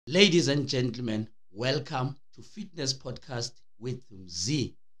Ladies and gentlemen, welcome to Fitness Podcast with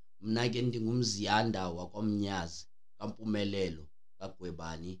Mzi. Mna ke ndingumziyanda wakwamnyazi, kampumelelo,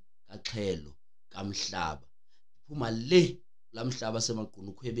 kagwebani, kaxhelo, kamhlaba. Phuma le lamhlaba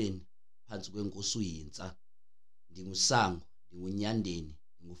semagqunukhwebeni phansi kwenkosi uyintsa. Ndingusango, ndingunyandeni,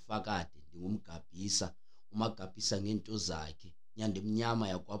 ndingufakade, ndingumgabhisa, umagabhisa ngento zakhe, nyande emnyama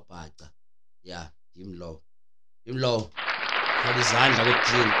yakwabhaca. Ya, ndimlo. Khawulizandla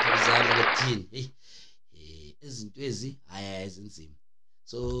kwethini. Hey, izinto ezi hayi ezinzima.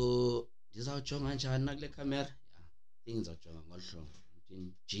 So ndizawujonga njani na kule camera? Yeah, things awujonga ngolu hlobo.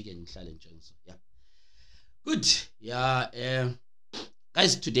 Ndijike ndihlale njengiso. Yeah. Good. Yeah,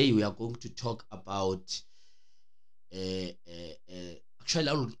 guys, today we are going to talk about actually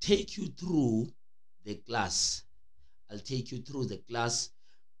I will take you through the class. I'll take you through the class,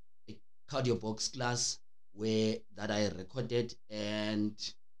 a cardio box class that I recorded, and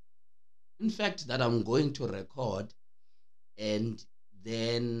in fact that I'm going to record, and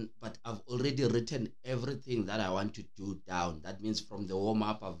then but I've already written everything that I want to do down. That means from the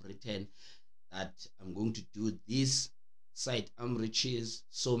warm-up I've written that I'm going to do this side arm reaches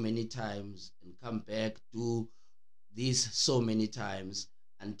so many times and come back, do this so many times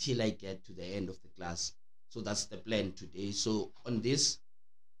until I get to the end of the class. So that's the plan today. So on this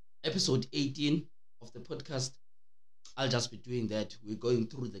episode 18 of the podcast, I'll just be doing that. We're going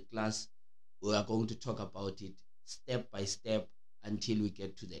through the class. We are going to talk about it step by step until we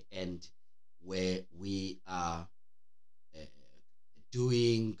get to the end where we are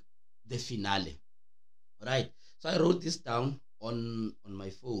doing the finale. All right. So I wrote this down on my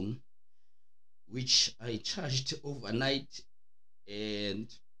phone, which I charged overnight and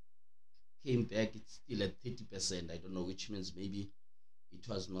came back. It's still at 30%. I don't know, which means maybe it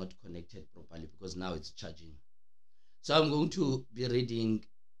was not connected properly because now it's charging. So I'm going to be reading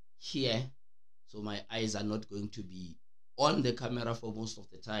here. So my eyes are not going to be on the camera for most of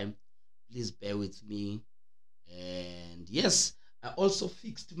the time. Please bear with me. And yes, I also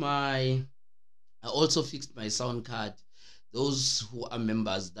fixed my sound card. Those who are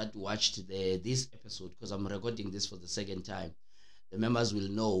members that watched this episode, because I'm recording this for the second time, the members will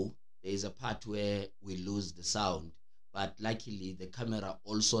know there is a part where we lose the sound. But luckily, the camera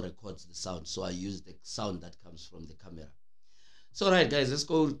also records the sound. So I use the sound that comes from the camera. So, all right, guys, let's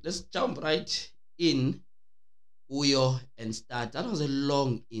go. Let's jump right in. Uyo and start. That was a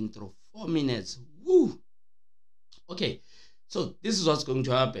long intro. 4 minutes. Woo! Okay, so this is what's going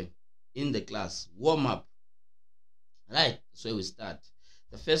to happen in the class. Warm up. Right, that's where we start.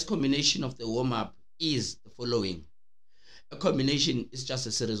 The first combination of the warm up is the following. A combination is just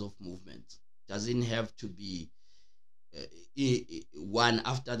a series of movements. Doesn't have to be one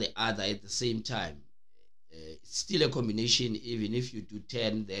after the other at the same time. It's still a combination. Even if you do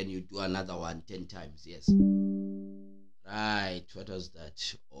 10, then you do another one 10 times. Yes. Right. What was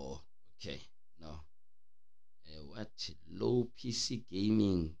that? Oh, okay. No. What? Low PC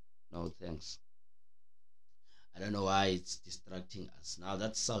gaming. No, thanks. I don't know why it's distracting us. Now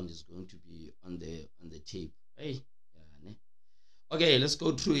that sound is going to be on the tape. Hey. Yeah, okay, let's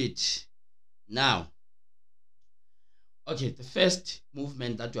go through it now. Okay, the first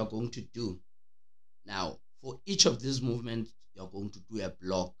movement that you are going to do. Now, for each of these movements, you are going to do a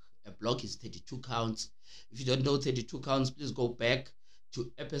block. A block is 32 counts. If you don't know 32 counts, please go back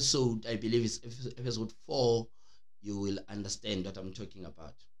to episode, I believe it's episode 4. You will understand what I'm talking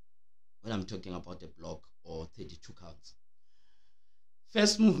about when I'm talking about a block or 32 counts.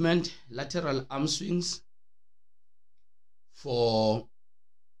 First movement, lateral arm swings for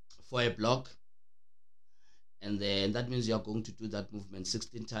a block. And then that means you are going to do that movement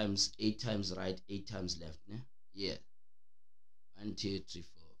 16 times, 8 times right, 8 times left. Yeah. 1, 2, 3,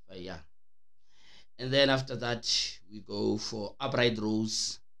 4, 5. Yeah. And then after that, we go for upright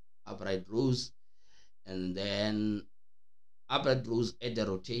rows. And then upright rows at the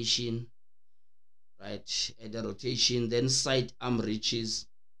rotation. Right. At the rotation. Then side arm reaches.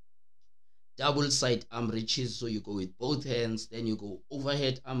 Double side arm reaches. So you go with both hands. Then you go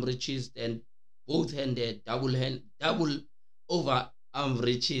overhead arm reaches. Then both handed, double over arm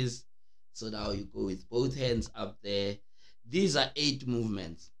reaches. So now you go with both hands up there. These are 8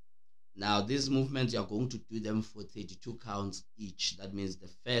 movements. Now these movements, you're going to do them for 32 counts each. That means the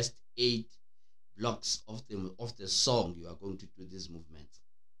first 8 blocks of the song, you are going to do these movements.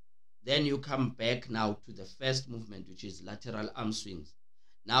 Then you come back now to the first movement, which is lateral arm swings.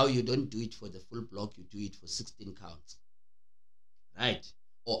 Now you don't do it for the full block, you do it for 16 counts. Right?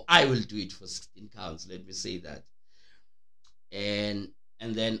 Or I will do it for 16 counts, let me say that. And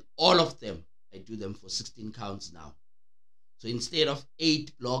then all of them, I do them for 16 counts now. So instead of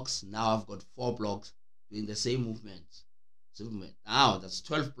 8 blocks, now I've got 4 blocks doing the same movement. Now that's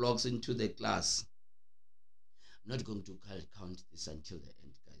 12 blocks into the class. I'm not going to count this until the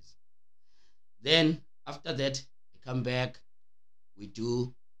end, guys. Then after that, I come back. We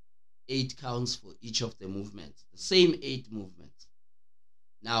do 8 counts for each of the movements. The same 8 movements.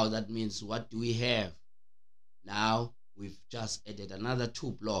 Now that means what do we have? Now we've just added another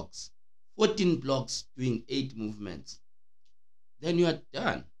 2 blocks. 14 blocks doing 8 movements. Then you are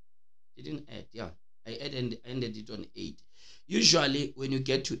done. Didn't add, yeah. I ended it on 8. Usually when you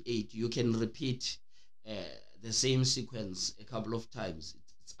get to 8, you can repeat the same sequence a couple of times.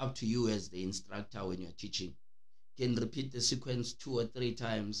 It's up to you as the instructor when you're teaching. You can repeat the sequence 2 or 3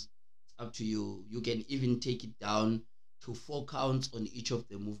 times. It's up to you. You can even take it down to 4 counts on each of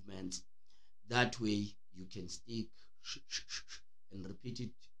the movements. That way you can stick and repeat it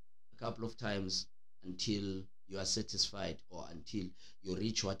a couple of times until you are satisfied or until you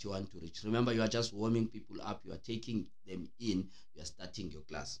reach what you want to reach. Remember, you are just warming people up. You are taking them in. You are starting your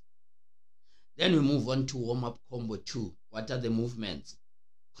class. Then we move on to warm-up combo 2. What are the movements?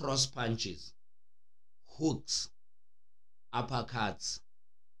 Cross punches, hooks, uppercuts,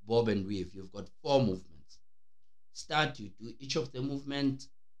 bob and weave. You've got 4 movements. Start, you do each of the movements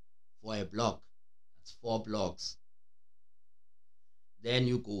for a block. That's 4 blocks. Then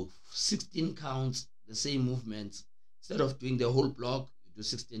you go 16 counts, the same movements. Instead of doing the whole block, you do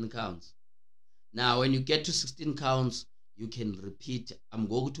 16 counts. Now, when you get to 16 counts, you can repeat. I'm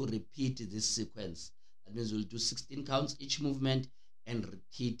going to repeat this sequence. That means we'll do 16 counts each movement and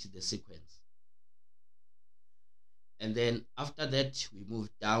repeat the sequence. And then after that, we move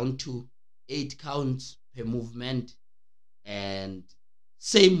down to 8 counts per movement and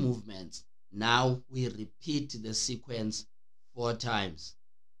same movements. Now we repeat the sequence 4 times.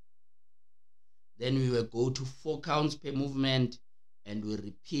 Then we will go to 4 counts per movement and we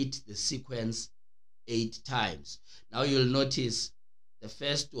repeat the sequence 8 times. Now you'll notice the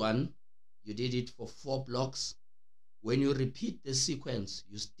first one, you did it for 4 blocks. When you repeat the sequence,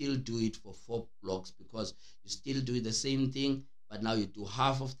 you still do it for 4 blocks because you still do the same thing, but now you do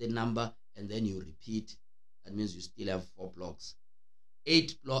half of the number and then you repeat. That means you still have 4 blocks.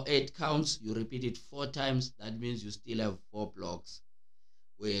 8 counts, you repeat it 4 times. That means you still have 4 blocks.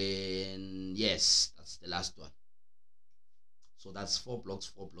 Yes, that's the last one. So that's 4 blocks,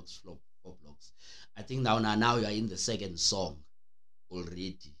 4 blocks, 4 blocks. I think now you are in the second song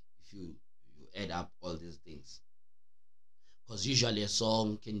already if you add up all these things. Because usually a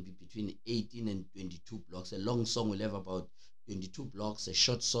song can be between 18 and 22 blocks. A long song will have about 22 blocks. A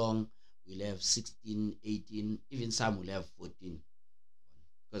short song will have 16, 18, even some will have 14.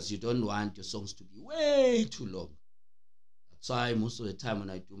 Because you don't want your songs to be way too long. That's why most of the time when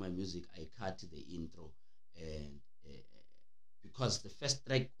I do my music, I cut the intro. And because the first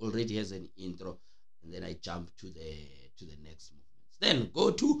track already has an intro, and then I jump to the next movements. Then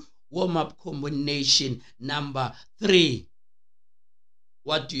go to warm-up combination number 3.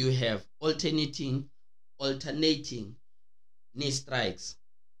 What do you have? Alternating knee strikes.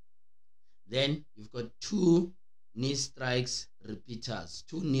 Then you've got 2 knee strikes repeaters,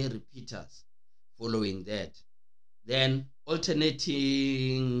 2 knee repeaters following that. Then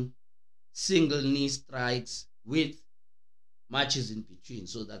alternating single knee strikes with marches in between.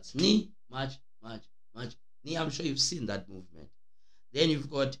 So that's knee, march, march, march, knee. I'm sure you've seen that movement. Then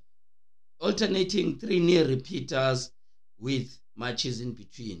you've got alternating 3 knee repeaters with marches in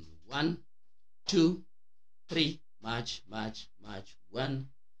between. 1, 2, 3, march, march, march. 1,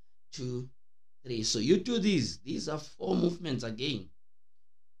 2, 3. So you do these. These are 4 movements again.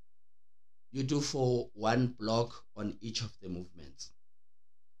 You do for 1 block on each of the movements,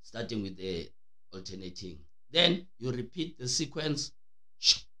 starting with the alternating. Then you repeat the sequence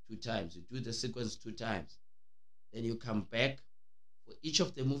 2 times. You do the sequence 2 times. Then you come back for each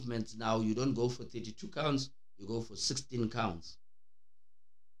of the movements. Now you don't go for 32 counts. You go for 16 counts.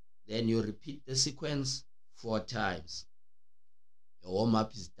 Then you repeat the sequence 4 times. Your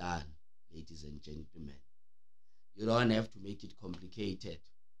warm-up is done, ladies and gentlemen. You don't have to make it complicated.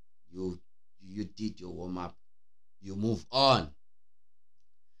 You did your warm-up. You move on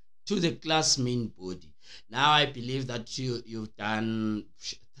to the class main body. Now I believe that you've done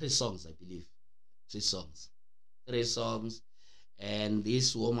 3 songs, I believe. 3 songs. And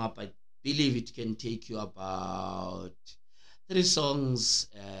this warm-up, I believe it can take you about 3 songs,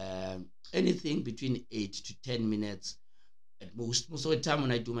 anything between 8 to 10 minutes at most. Most of the time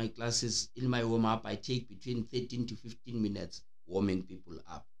when I do my classes, in my warm-up, I take between 13 to 15 minutes warming people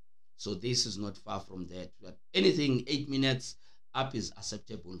up. So this is not far from that. But anything 8 minutes up is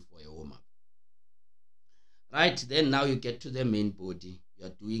acceptable for a warm-up. Right, then now you get to the main body. You are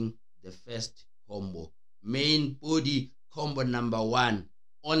doing the first combo. Main body combo number 1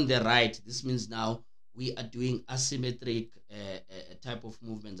 on the right. This means now we are doing asymmetric type of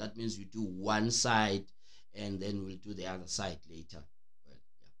movement. That means you do one side and then we'll do the other side later. Well,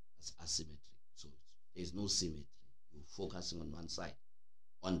 yeah, that's asymmetric. So there's no symmetry. You're focusing on one side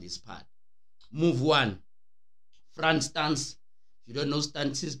on this part. Move 1, front stance. If you don't know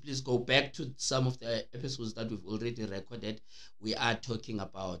stances, please go back to some of the episodes that we've already recorded. We are talking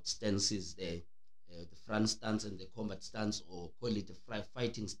about stances there. The front stance and the combat stance, or call it a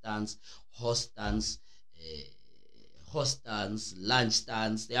fighting stance, horse stance, lunge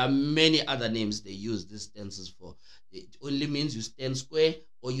stance. There are many other names they use these stances for. It only means you stand square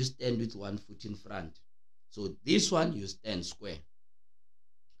or you stand with one foot in front. So this one, you stand square.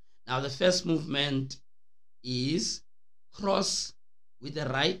 Now the first movement is cross with the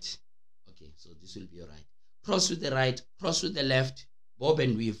right. Okay, so this will be your right. Cross with the right, cross with the left, bob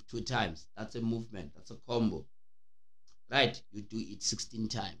and weave 2 times. That's a movement. That's a combo. Right, you do it 16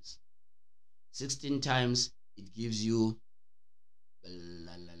 times. 16 times, it gives you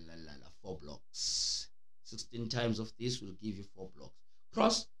 4 blocks. 16 times of this will give you 4 blocks.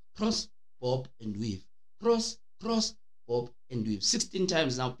 Cross, cross, bob and weave. Cross, cross, bob and weave. 16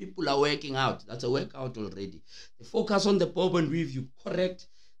 times. Now people are working out. That's a workout already. They focus on the bob and weave. You correct.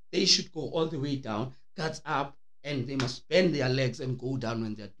 They should go all the way down, guts up, and they must bend their legs and go down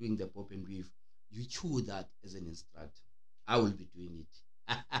when they're doing the bob and weave. You chew that as an instructor. I will be doing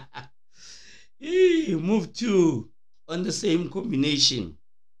it. Move 2 on the same combination.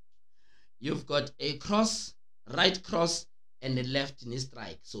 You've got a cross, right cross, and a left knee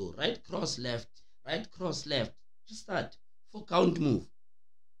strike. So right cross, left, right cross, left. Just that 4 count move.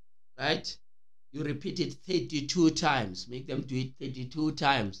 Right? You repeat it 32 times. Make them do it 32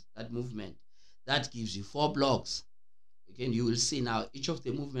 times, that movement. That gives you 4 blocks. Again, you will see now each of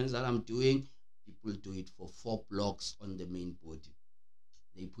the movements that I'm doing, people do it for 4 blocks on the main body.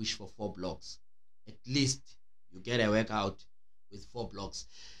 They push for 4 blocks. At least you get a workout with 4 blocks.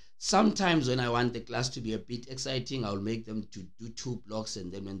 Sometimes when I want the class to be a bit exciting, I'll make them to do 2 blocks,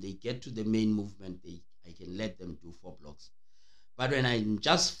 and then when they get to the main movement, I can let them do 4 blocks. But when I'm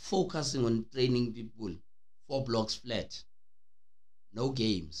just focusing on training people, 4 blocks flat. No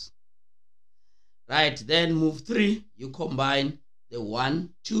games. Right, then move 3, you combine the 1,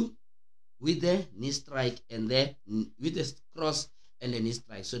 2 with the knee strike and with the cross and the knee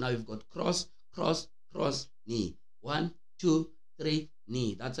strike. So now you've got cross, cross, cross, knee. 1, 2, 3,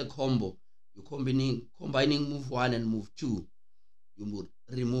 knee. That's a combo. You're combining move 1 and move 2. You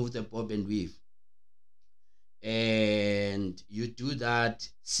remove the bob and weave. And you do that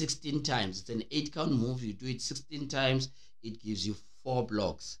 16 times. It's an 8 count move. You do it 16 times. It gives you 4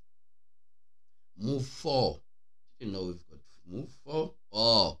 blocks. Move 4. You know we've got move 4.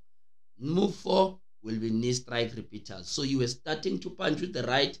 Oh, move 4 will be knee strike repeaters. So you were starting to punch with the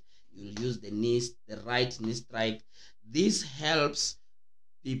right. You'll use the right knee strike. This helps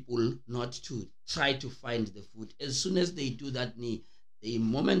people not to try to find the foot. As soon as they do that knee, the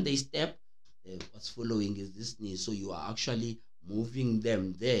moment they step, what's following is this knee. So you are actually moving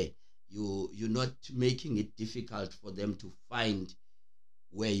them there. You're not making it difficult for them to find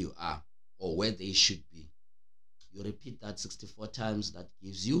where you are or where they should be. You repeat that 64 times. That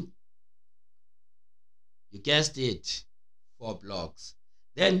gives you guessed it, 4 blocks.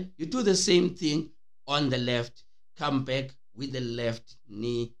 Then you do the same thing on the left. Come back with the left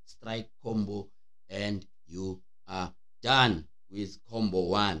knee strike combo, and you are done with combo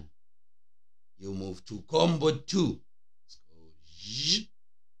 1. You move to combo 2.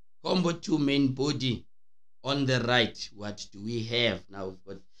 Combo 2, main body on the right. What do we have? Now we've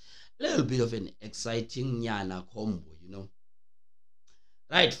got a little bit of an exciting nyana combo, you know.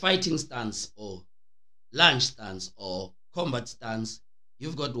 Right, fighting stance or lunge stance or combat stance.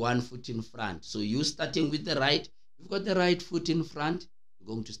 You've got 1 foot in front. So you starting with the right. You've got the right foot in front. You're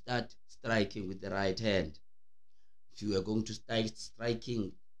going to start striking with the right hand. If you are going to start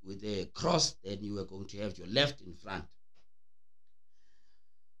striking with a cross, then you are going to have your left in front.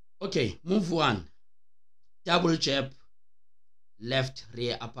 Okay, move 1. Double jab, left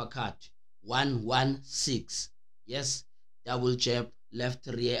rear uppercut. 1, 1, 6. Yes, double jab, left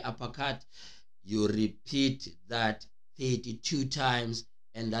rear uppercut. You repeat that 32 times,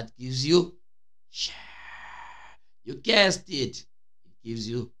 and that gives you, you guessed it, it gives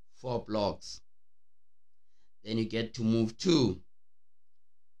you 4 blocks. Then you get to move 2.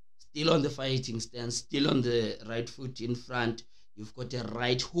 Still on the fighting stance, still on the right foot in front. You've got a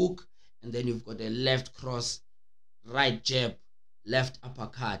right hook, and then you've got a left cross, right jab, left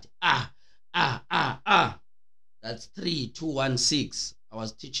uppercut. That's 3216. I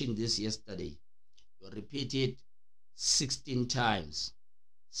was teaching this yesterday. You repeat it 16 times.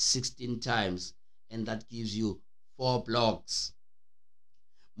 16 times. And that gives you 4 blocks.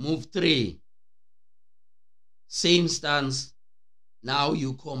 Move 3. Same stance. Now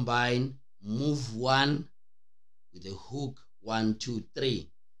you combine move 1 with a hook 1, 2, 3.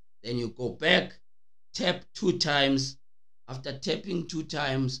 Then you go back, tap 2 times. After tapping 2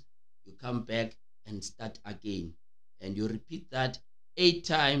 times, you come back and start again. And you repeat that 8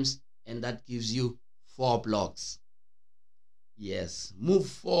 times, and that gives you 4 blocks. Yes, move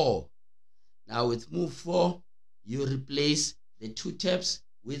 4. Now with move 4, you replace the 2 taps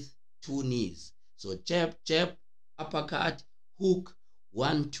with 2 knees. So jab, jab, uppercut, hook,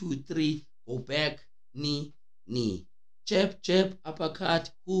 1, 2, 3, go back, knee, knee. Jab, jab,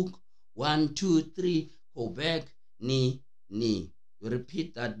 uppercut, hook, 1, 2, 3, go back, knee, knee. You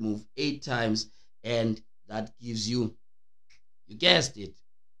repeat that move 8 times, and that gives you guessed it.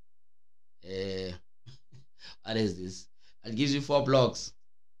 What is this? That gives you 4 blocks.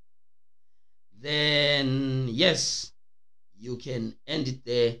 Then, yes, you can end it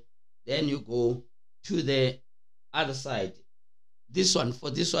there. Then you go to the other side. For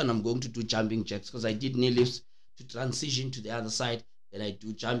this one, I'm going to do jumping jacks because I did knee lifts to transition to the other side. Then I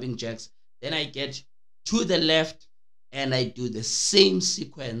do jumping jacks. Then I get to the left and I do the same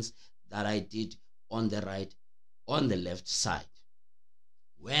sequence that I did on the right, on the left side.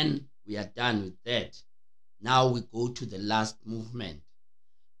 When we are done with that, now we go to the last movement.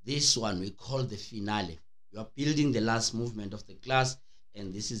 This one we call the finale. You are building the last movement of the class,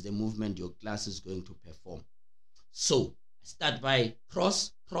 and this is the movement your class is going to perform. So start by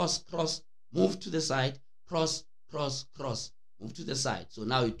cross, cross, cross, move to the side, cross, cross, cross, move to the side. So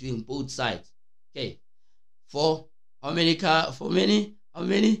now you're doing both sides. Okay. For how many? How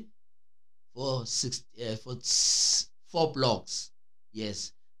many? For 4 blocks.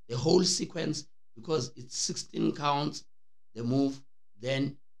 Yes. The whole sequence, because it's 16 counts, the move,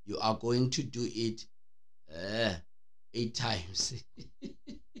 then you are going to do it 8 times.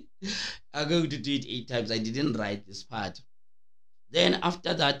 I'm going to do it 8 times. I didn't write this part. Then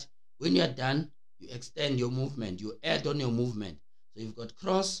after that, when you are done, you extend your movement. You add on your movement. So you've got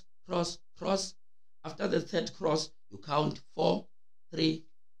cross, cross, cross. After the 3rd cross, you count 4, 3,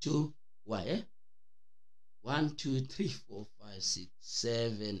 2, 1. 1, 2, 3, 4, 5, 6,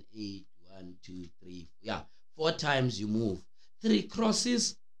 7, 8. 1, 2, 3. Yeah, 4 times you move. 3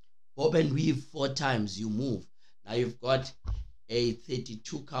 crosses, bob and weave 4 times you move. Now you've got a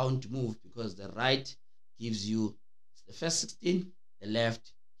 32 count move because the right gives you the first 16, the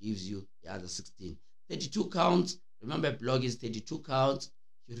left gives you the other 16. 32 counts. Remember, block is 32 counts.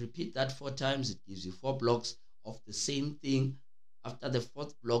 You repeat that 4 times, it gives you 4 blocks of the same thing. After the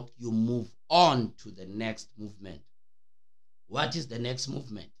 4th block, you move on to the next movement. What is the next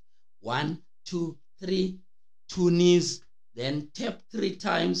movement? 1, 2, 3, 2 knees, then tap 3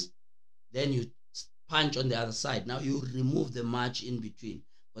 times, then you punch on the other side. Now you remove the march in between,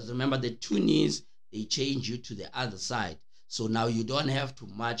 because remember the 2 knees, they change you to the other side. So now you don't have to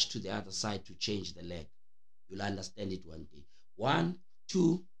march to the other side to change the leg. You'll understand it one day. 1,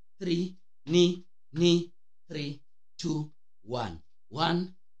 2, 3, knee, knee, 3, 2, 1.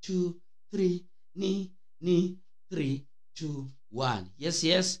 1, 2, 3, knee, knee, 3, 2, 1. Yes,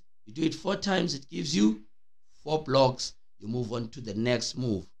 yes. You do it 4 times, it gives you 4 blocks. You move on to the next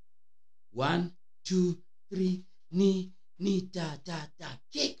move. 1, 2, 3, knee, knee, da, da, da,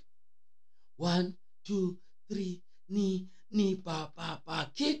 kick. 1, 2, 3, knee, knee, ba, ba,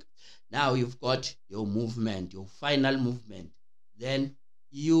 ba, kick. Now you've got your movement, your final movement. Then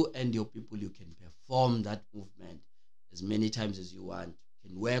you and your people, you can perform that movement as many times as you want. You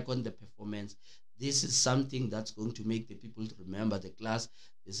can work on the performance. This is something that's going to make the people remember the class.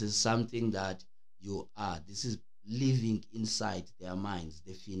 This is something that this is living inside their minds,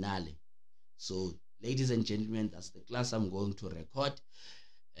 the finale. So, ladies and gentlemen, that's the class I'm going to record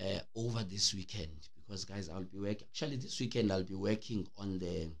over this weekend. Because, guys, I'll be working. Actually, this weekend I'll be working on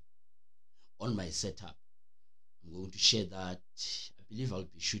my setup. I'm going to share that. I believe I'll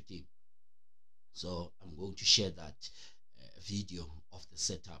be shooting. So, I'm going to share that video of the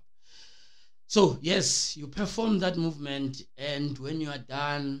setup. So, yes, you perform that movement, and when you are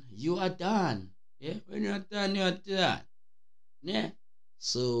done, you are done. Yeah, when you are done, you are done. Yeah.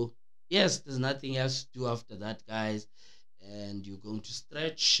 So, yes, there's nothing else to do after that, guys. And you're going to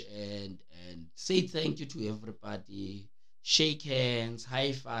stretch and say thank you to everybody. Shake hands,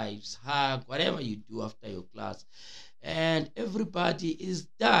 high fives, hug, whatever you do after your class. And everybody is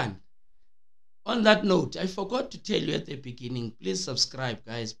done. On that note, I forgot to tell you at the beginning, please subscribe,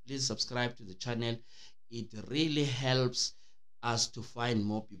 guys. Please subscribe to the channel. it really helps us to find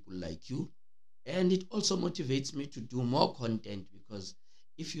more people like you. And it also motivates me to do more content, because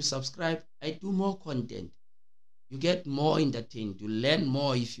if you subscribe, I do more content. You get more entertained. You learn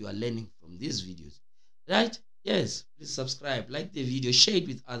more if you are learning from these videos. Right? Yes, please subscribe, like the video, share it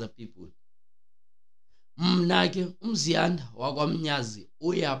with other people. Mna ke umziyanda wakwamnyazi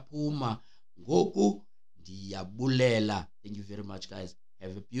uyaphuma ngoku ndiyabulela. Thank you very much, guys.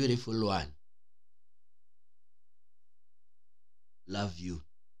 Have a beautiful one. Love you.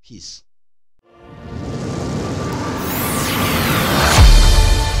 Peace.